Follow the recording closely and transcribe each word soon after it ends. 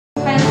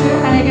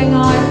嘅愛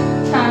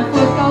長闊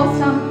高深，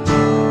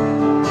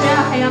主啊，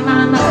係個萬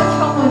物都充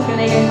滿住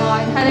你嘅愛，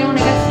係你用你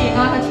嘅慈愛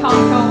去創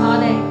造我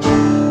哋，主，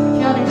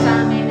我哋讚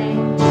美你。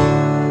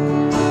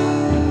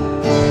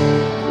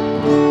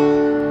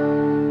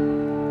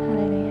哈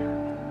利路亞。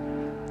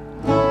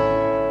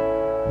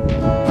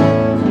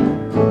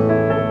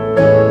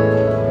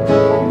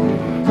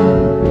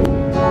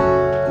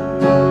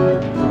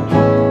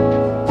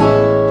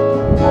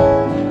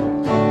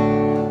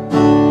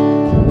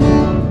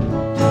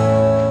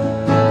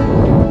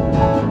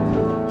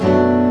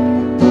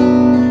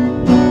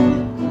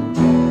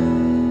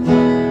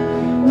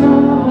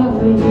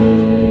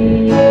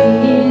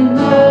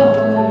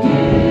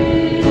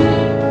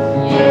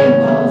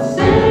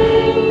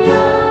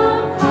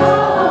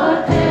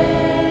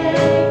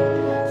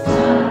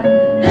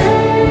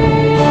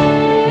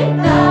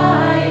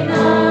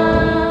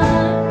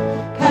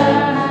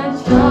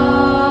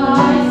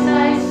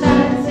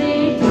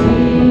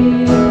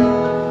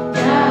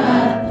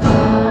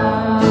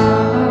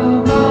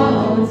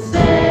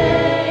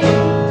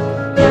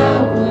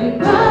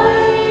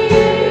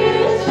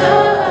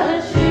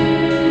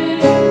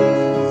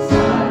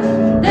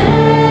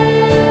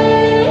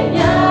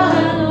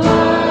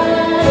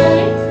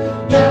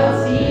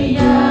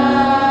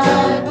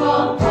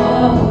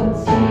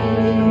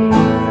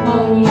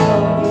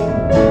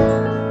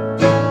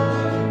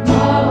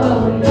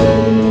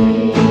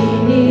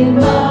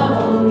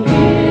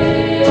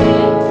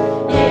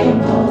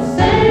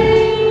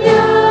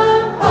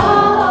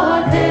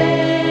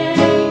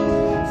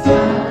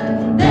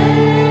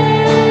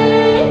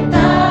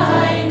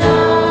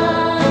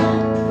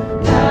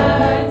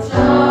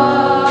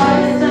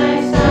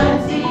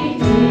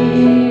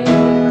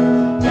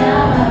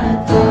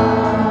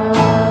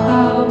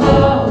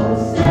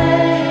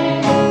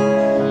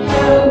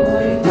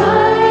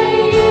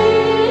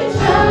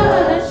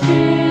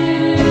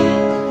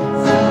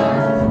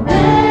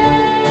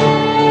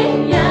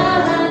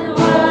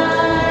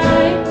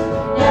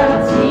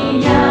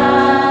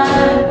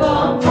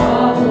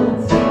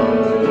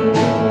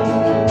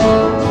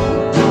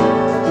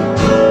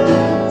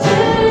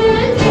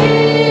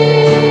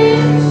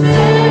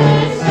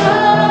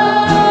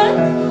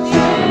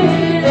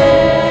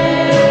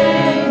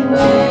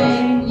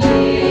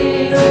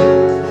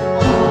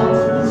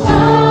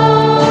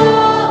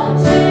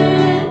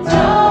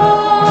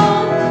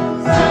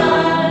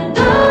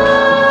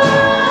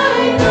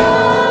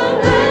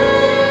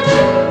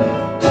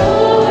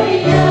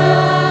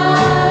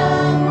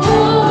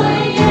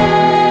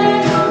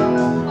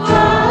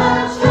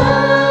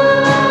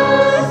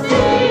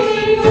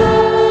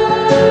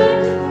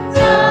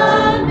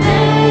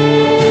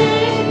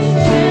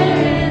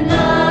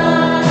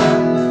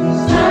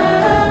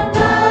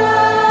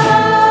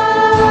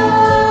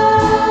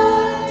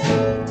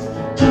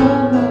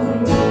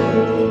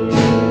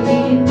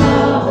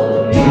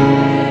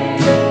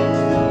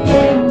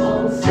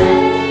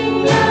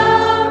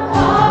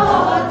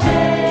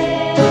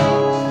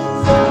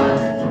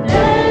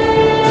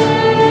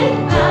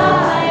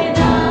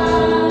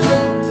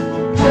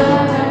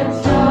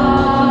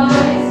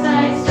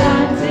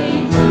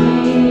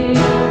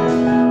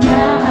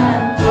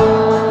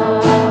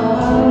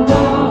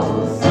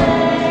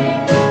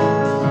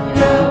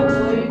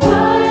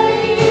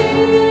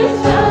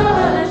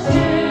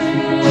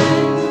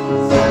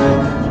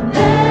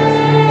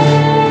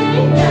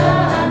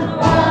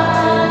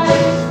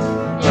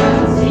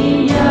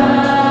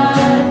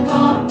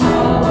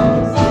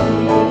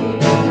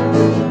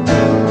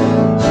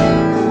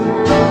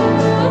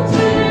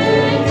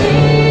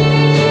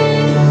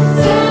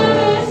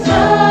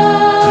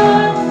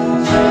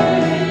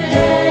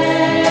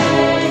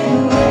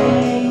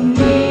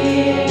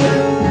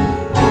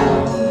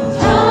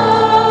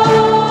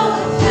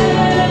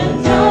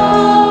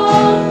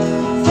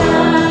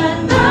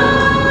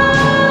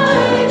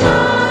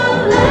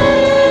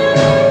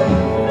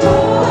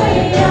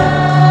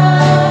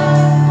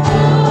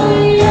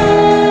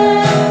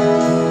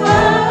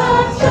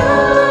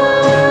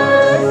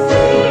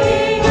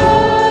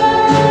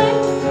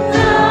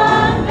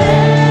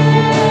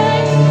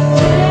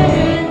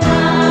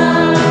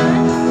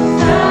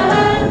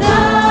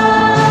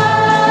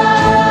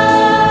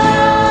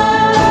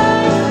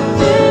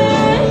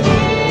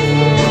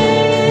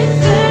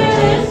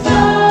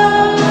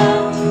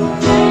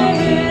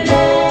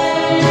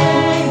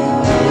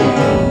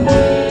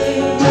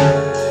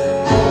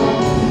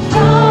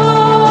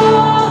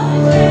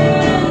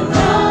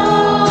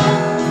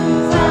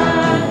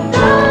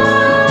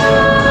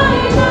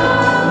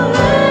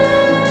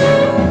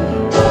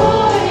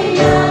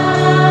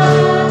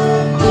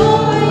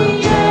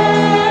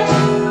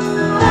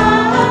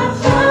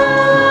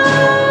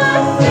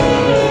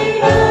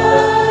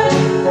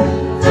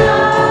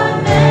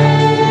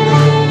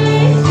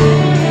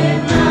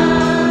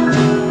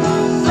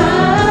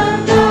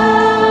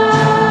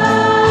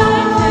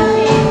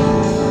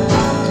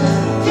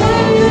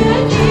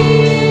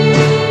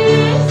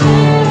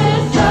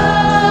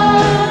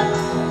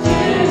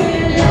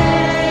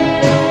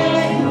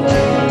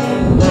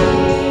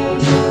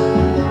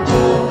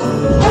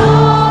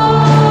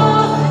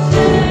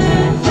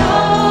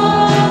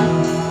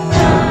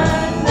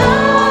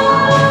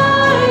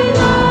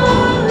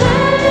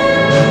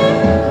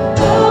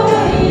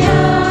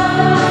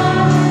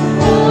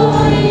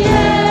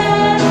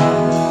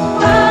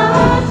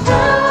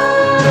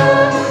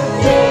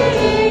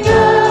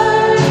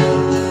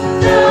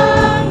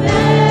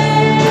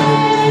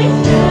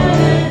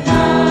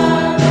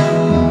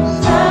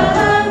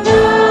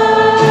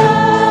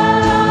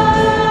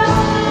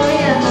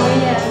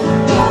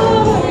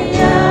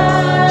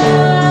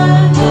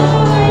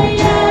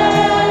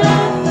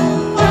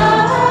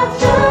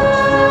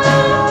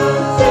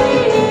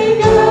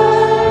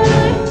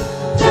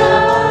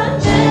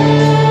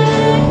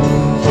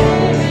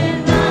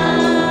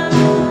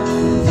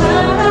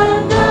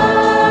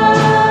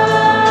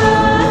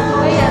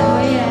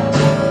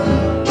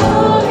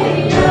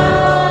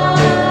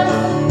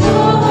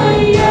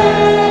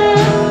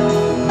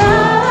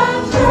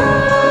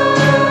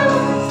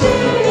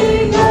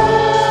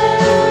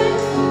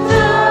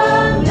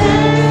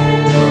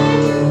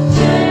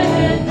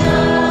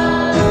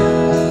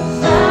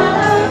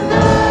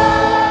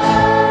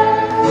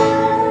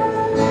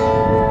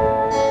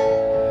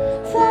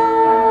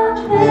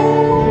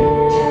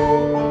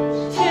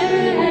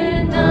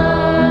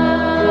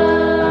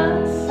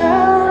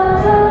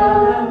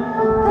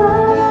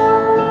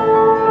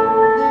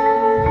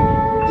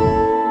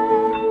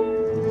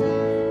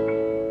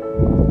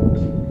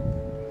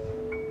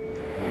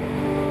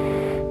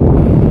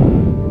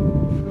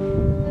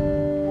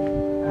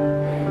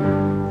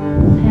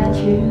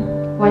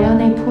唯有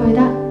你配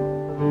得，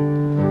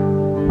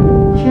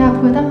主啊，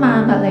配得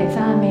萬物嚟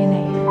讚美你。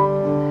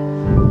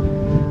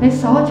你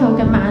所做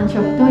嘅萬族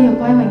都要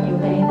歸榮耀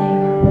俾你。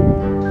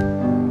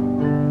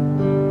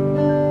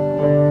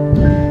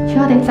主，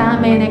我哋讚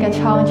美你嘅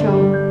創造，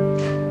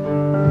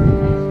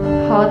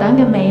何等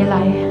嘅美麗！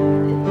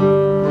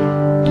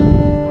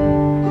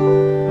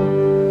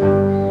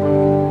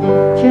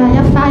主啊，一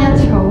花一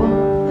草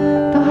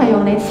都係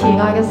用你慈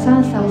愛嘅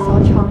雙手所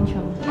創造。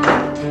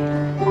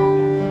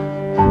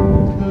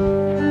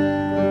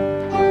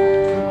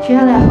主啊，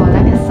你係何等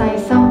嘅細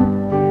心，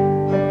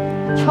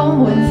充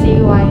滿智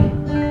慧，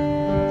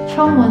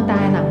充滿大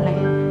能力。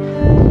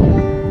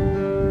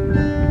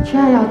主啊，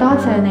又多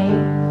謝你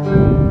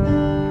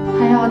係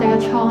我哋嘅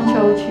創造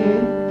主，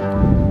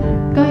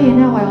居然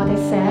咧為我哋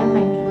捨命，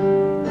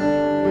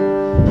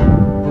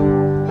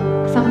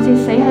甚至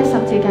死喺十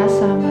字架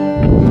上面。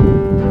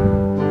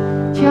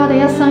主，我哋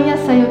一生一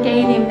世要紀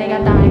念你嘅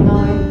大愛。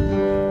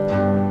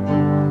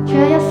主啊，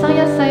一生一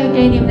世要紀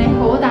念你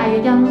好大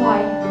嘅恩惠，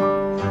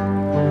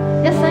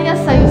一生一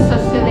世要述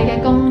說你嘅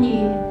公義，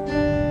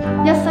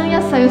一生一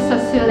世要述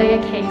說你嘅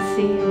奇事。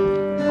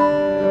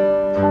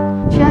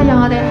主啊，讓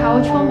我哋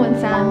口充滿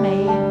讚美。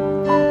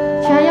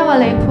主啊，因為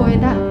你配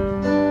得。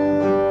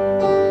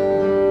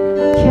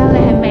主啊，你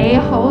係美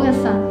好嘅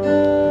神。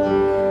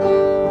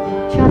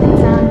主啊，我哋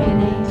讚美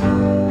你。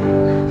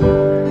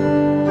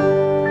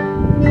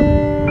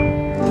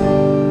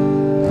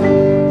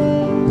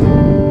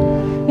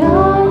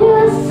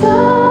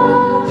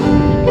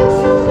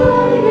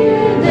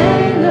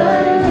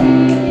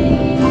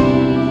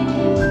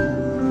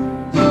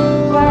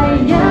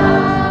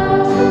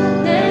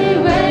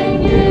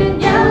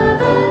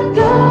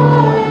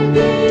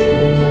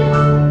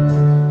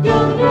永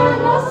遠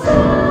我心，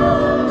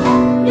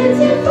一切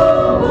呼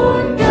喚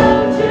救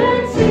主。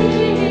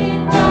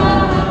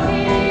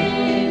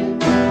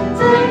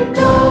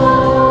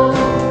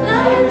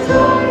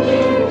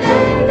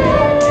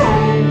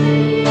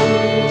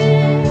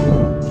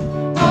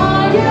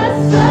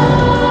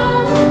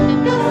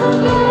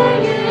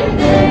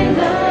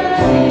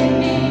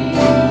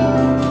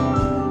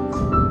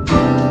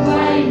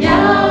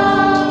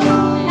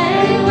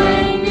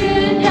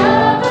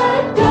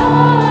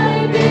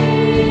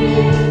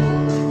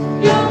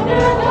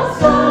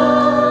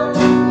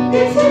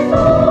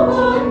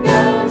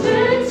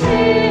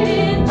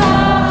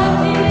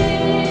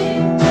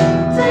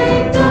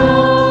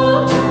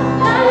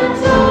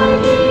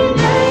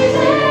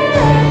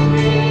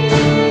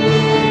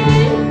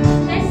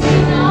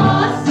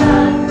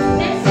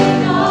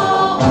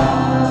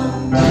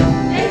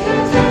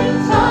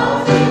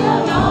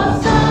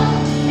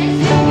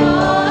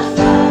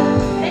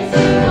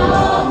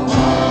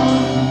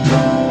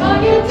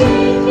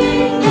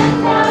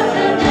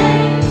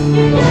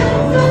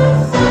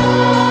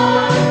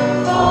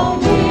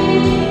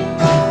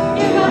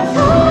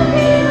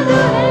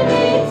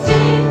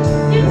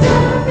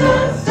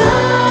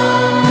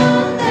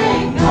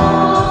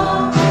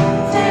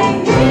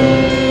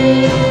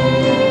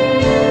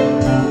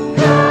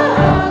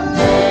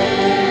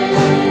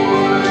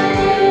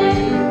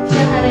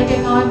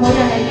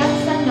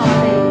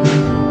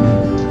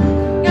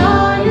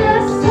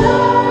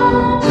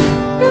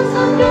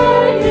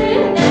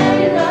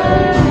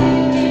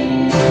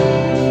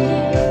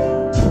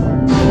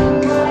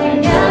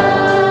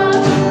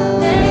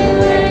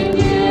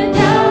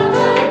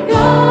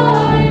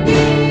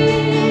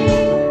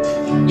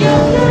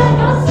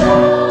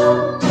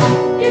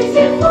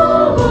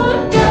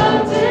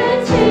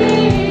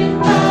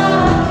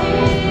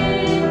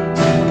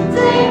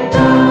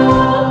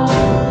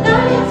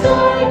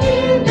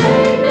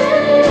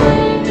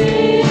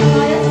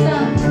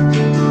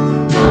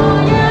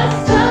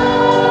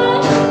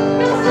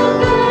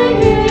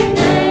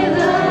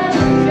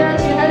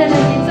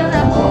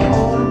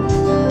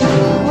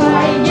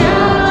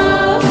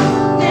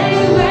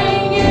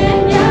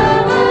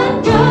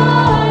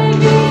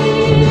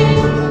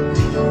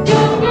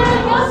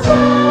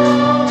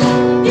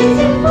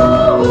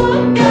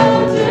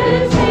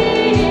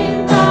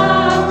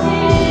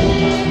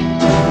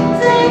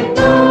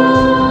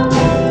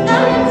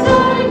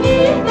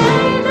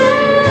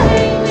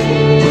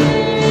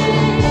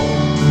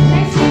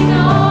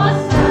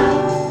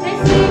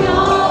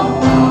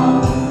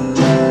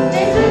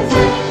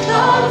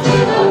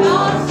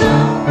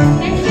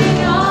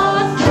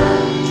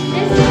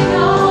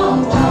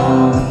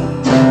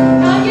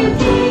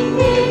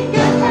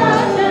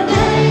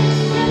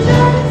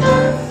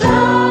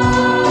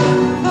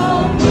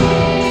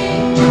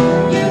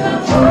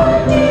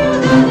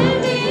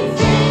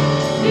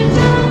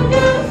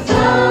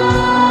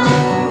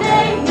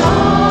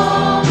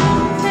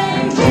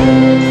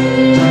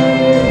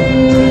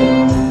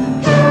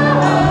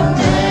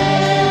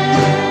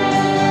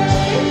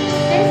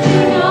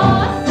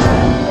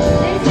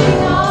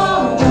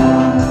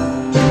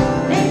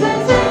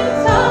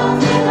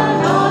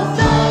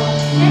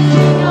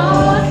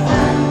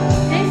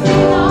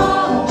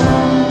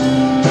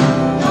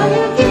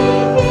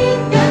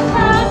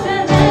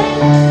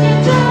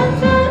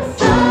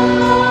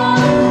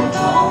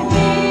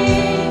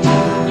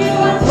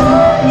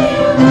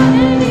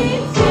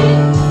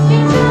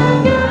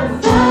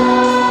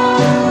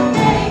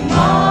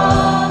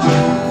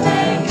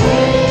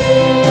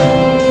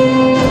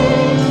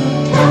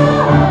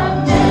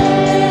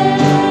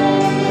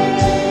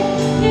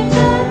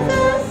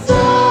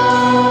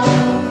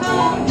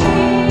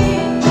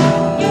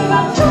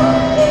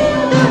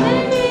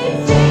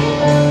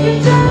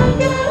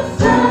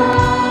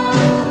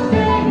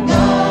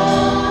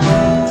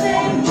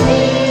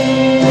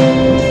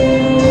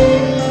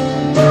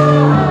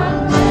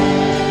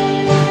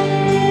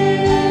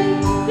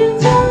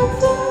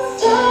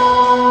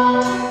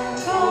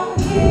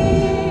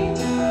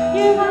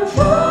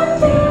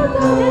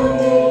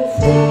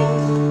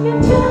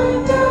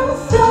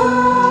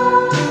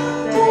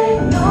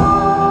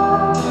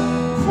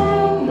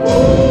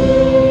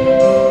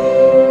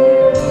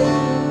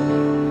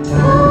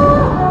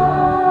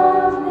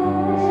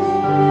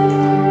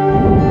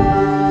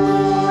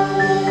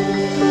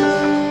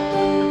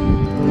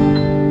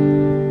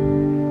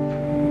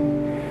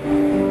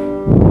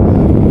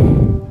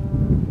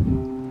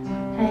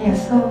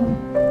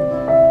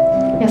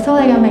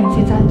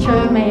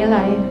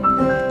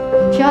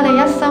主，我哋一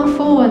生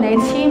呼喚你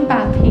千百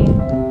遍，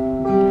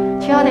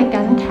主，我哋緊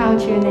靠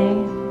住你，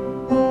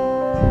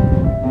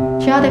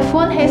主，我哋歡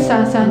喜常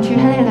常住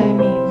喺你裏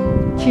面，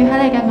住喺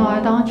你嘅愛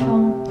當中。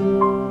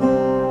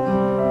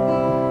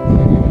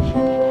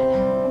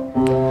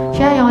主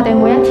啊，讓我哋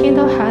每一天都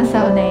享受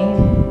你，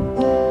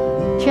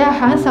主啊，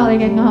享受你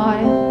嘅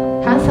愛，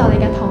享受你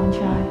嘅同在。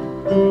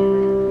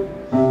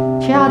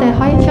主啊，我哋可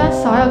以將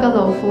所有嘅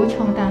勞苦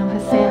重擔去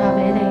卸下俾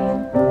你。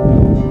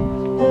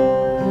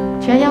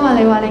主啊，因為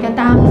你話你嘅擔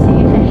子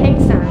係輕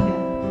省嘅，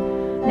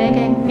你嘅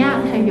軛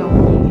係容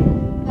易嘅。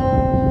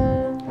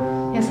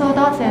耶穌，多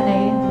謝你，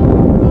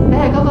你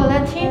係嗰個咧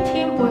天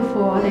天背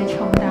負我哋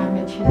重擔嘅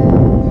主。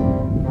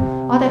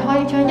我哋可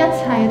以將一切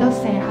都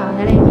卸下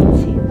喺你面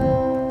前。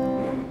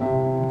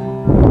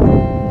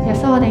耶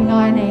穌，我哋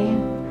愛你，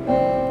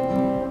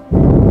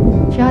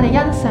主，我哋欣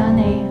賞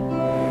你，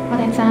我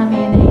哋讚美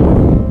你。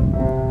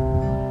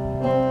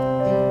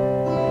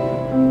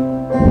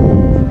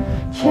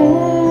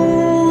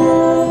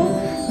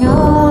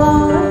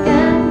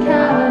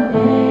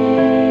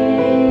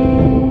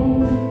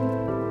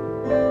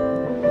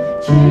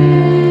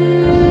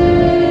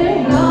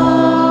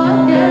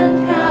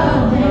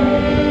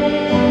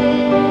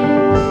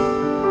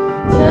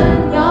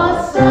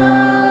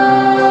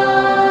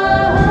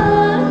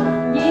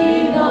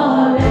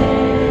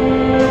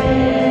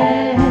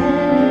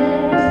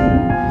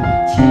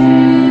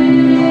去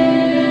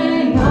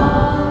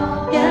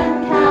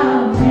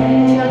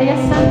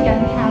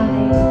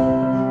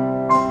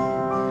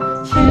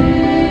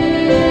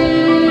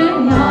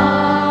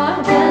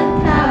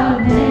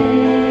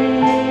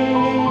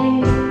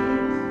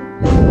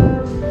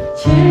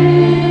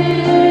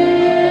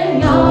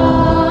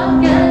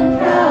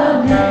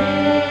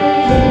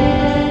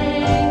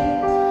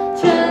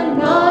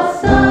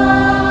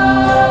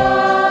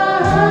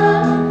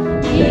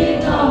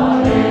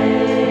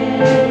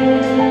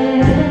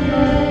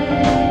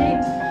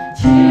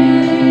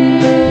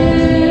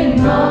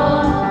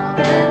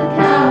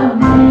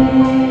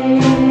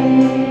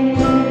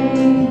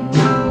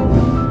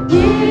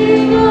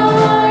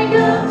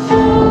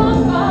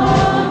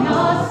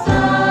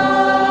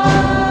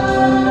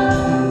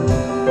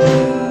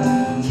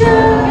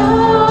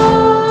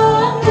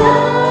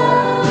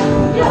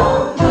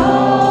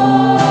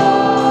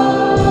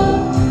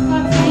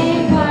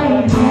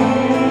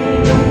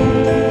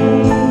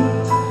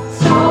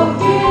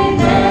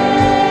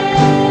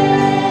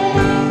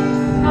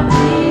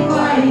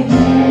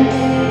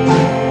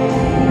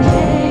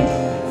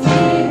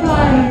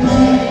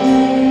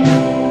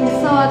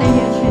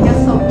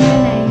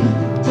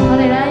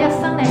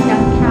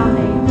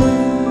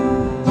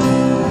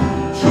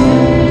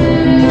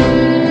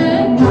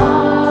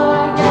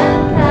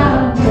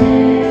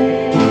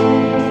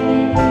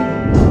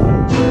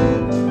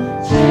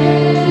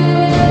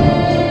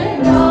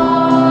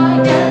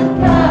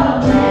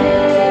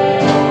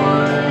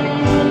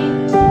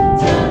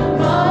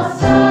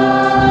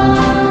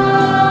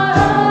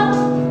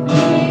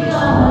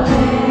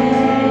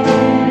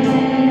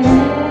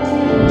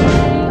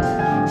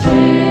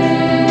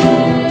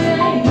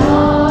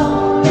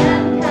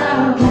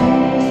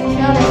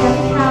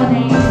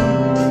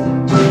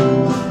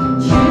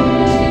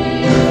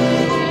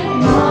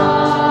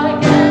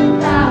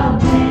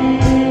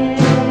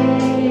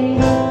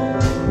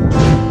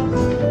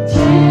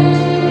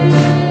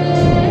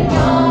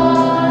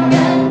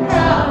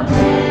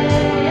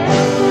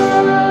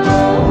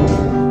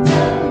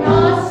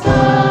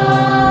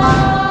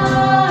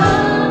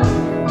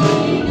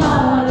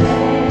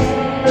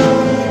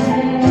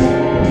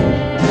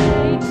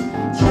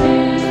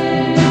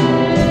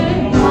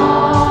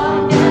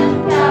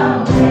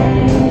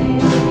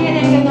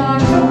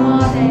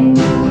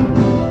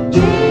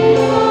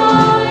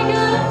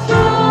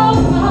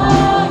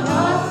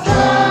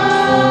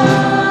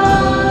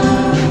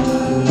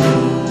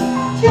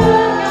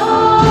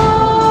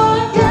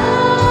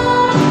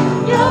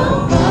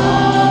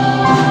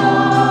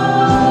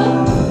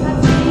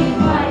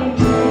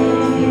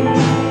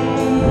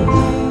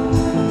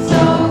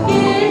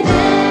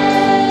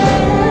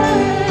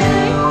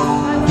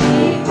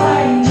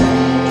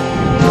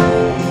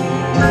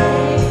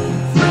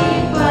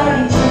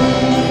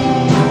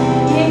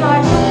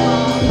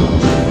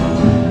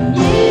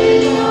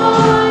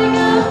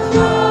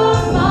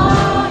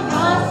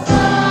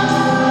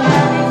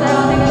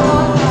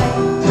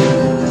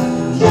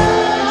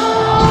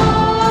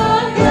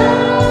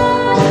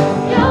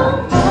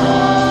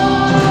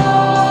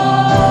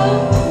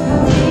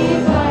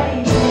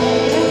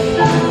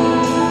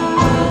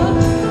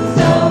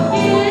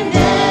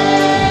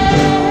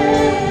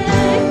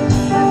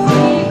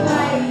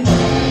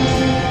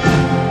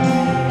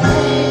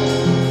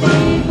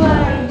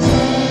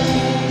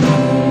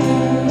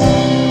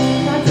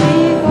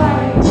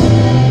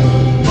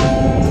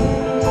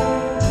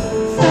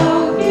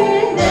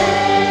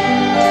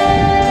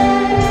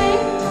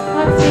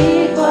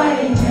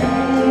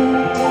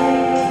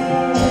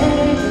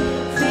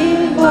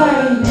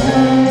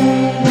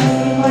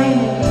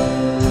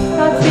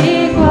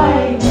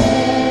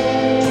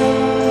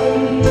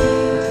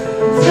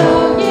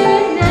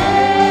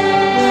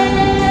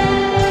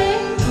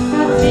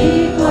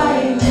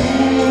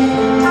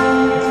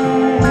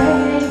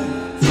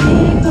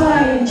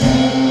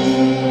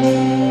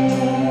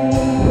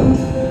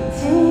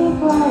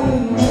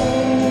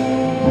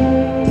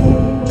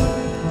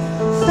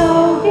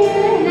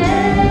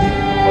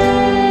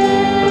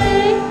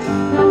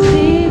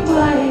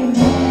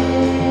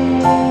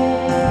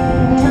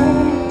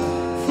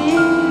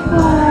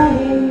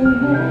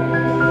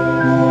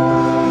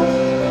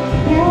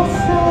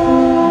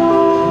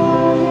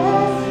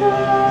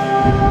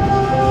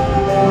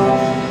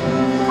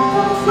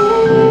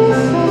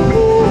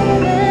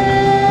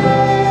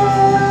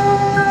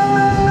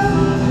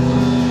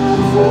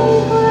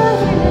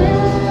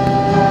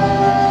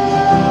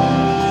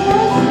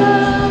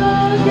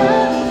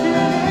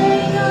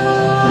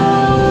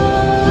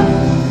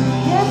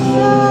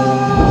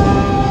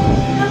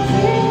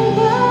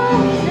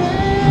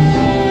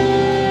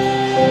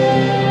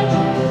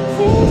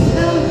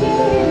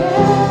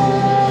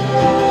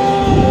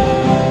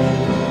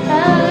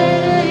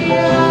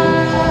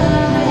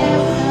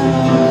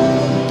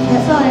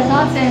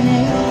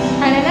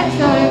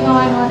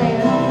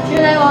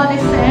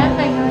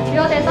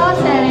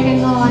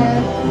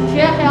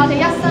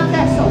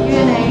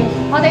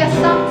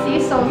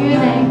於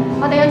你，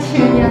我哋嘅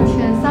全人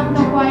全心都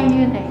歸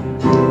於你。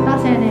多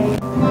謝你，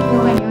要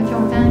榮耀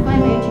頌讚歸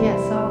俾主耶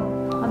穌。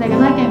我哋咁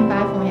樣嘅